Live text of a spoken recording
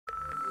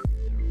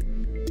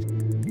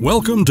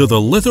Welcome to the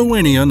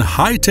Lithuanian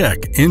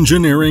high-tech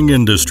engineering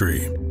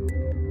industry.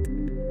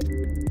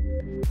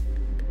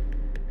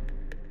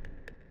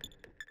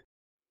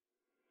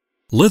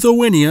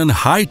 Lithuanian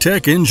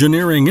high-tech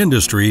engineering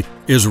industry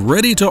is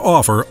ready to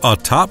offer a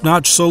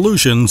top-notch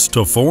solutions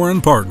to foreign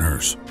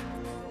partners.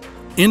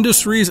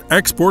 Industry's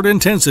export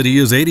intensity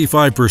is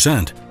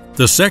 85%.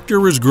 The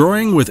sector is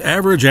growing with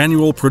average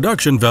annual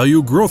production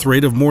value growth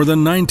rate of more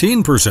than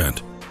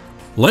 19%.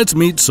 Let's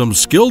meet some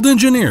skilled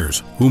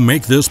engineers who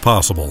make this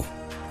possible.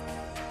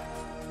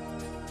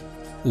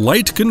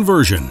 Light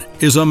Conversion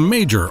is a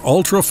major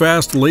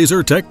ultra-fast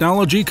laser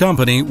technology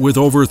company with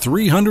over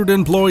 300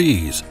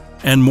 employees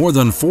and more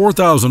than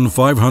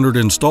 4,500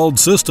 installed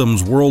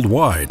systems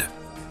worldwide.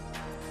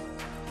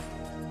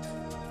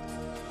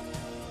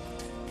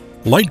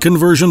 Light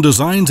Conversion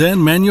designs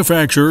and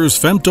manufactures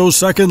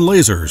femtosecond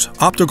lasers,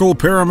 optical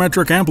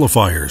parametric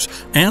amplifiers,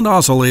 and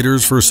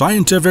oscillators for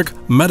scientific,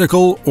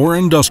 medical, or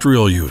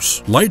industrial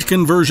use. Light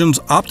Conversion's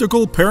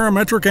optical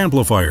parametric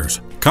amplifiers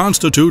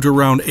constitute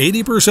around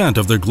 80%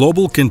 of the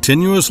global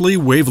continuously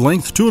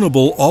wavelength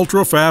tunable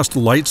ultra-fast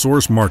light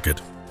source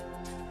market.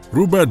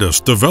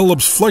 Rubedis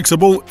develops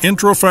flexible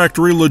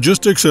intra-factory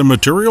logistics and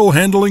material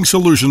handling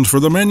solutions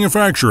for the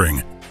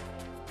manufacturing,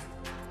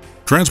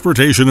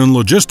 transportation and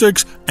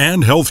logistics,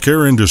 and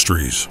healthcare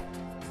industries.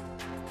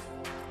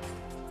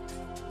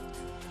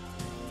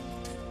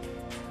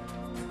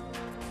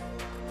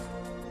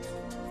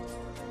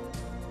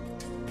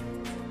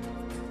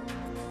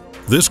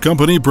 This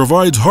company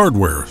provides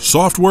hardware,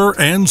 software,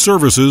 and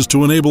services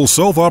to enable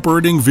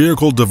self-operating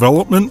vehicle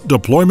development,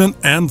 deployment,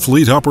 and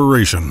fleet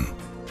operation.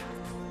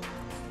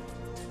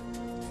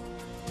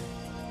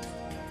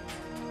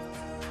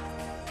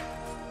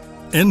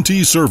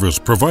 NT Service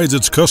provides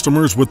its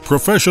customers with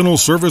professional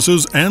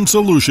services and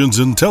solutions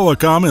in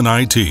telecom and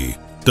IT,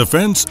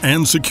 defense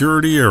and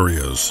security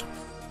areas.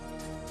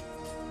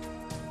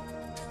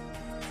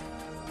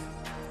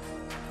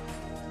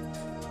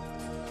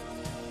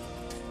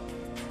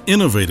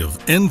 Innovative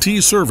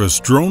NT Service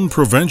drone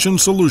prevention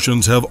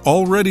solutions have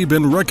already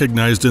been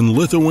recognized in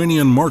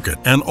Lithuanian market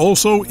and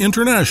also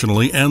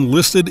internationally and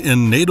listed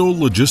in NATO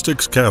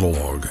Logistics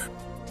Catalog.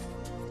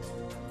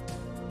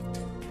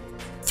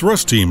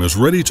 Thrust Team is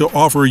ready to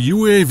offer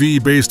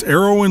UAV-based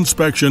aero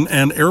inspection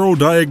and aero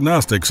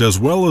diagnostics as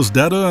well as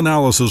data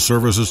analysis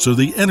services to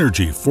the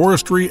energy,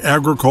 forestry,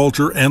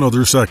 agriculture, and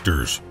other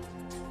sectors.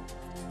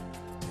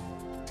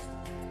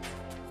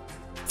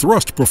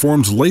 Thrust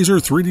performs laser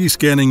 3D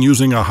scanning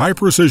using a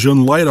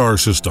high-precision LiDAR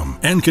system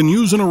and can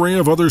use an array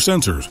of other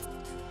sensors.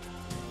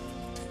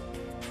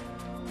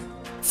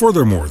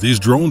 Furthermore, these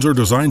drones are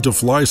designed to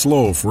fly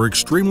slow for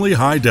extremely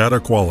high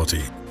data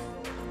quality.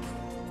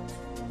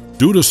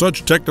 Due to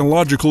such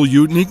technological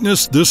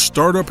uniqueness, this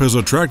startup has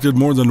attracted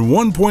more than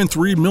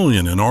 $1.3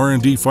 million in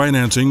R&D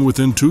financing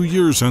within 2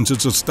 years since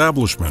its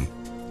establishment.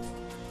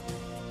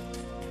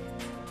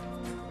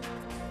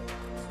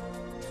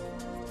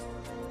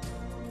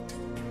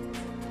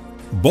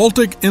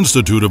 Baltic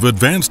Institute of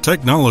Advanced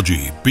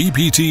Technology,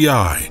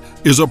 BPTI,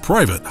 is a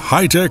private,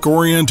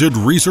 high-tech-oriented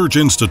research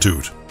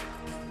institute.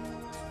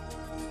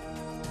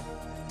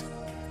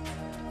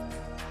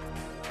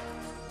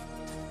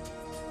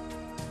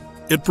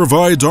 It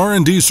provides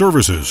R&D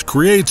services,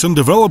 creates and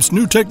develops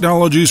new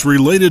technologies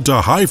related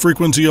to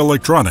high-frequency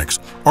electronics,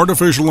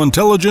 artificial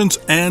intelligence,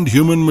 and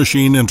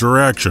human-machine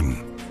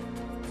interaction.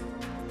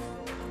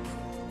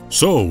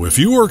 So, if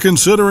you are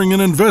considering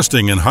and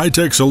investing in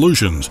high-tech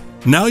solutions,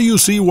 now you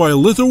see why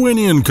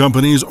Lithuanian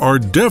companies are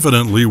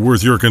definitely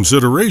worth your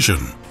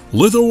consideration.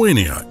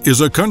 Lithuania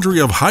is a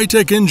country of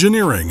high-tech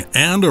engineering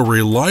and a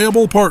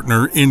reliable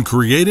partner in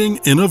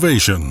creating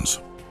innovations.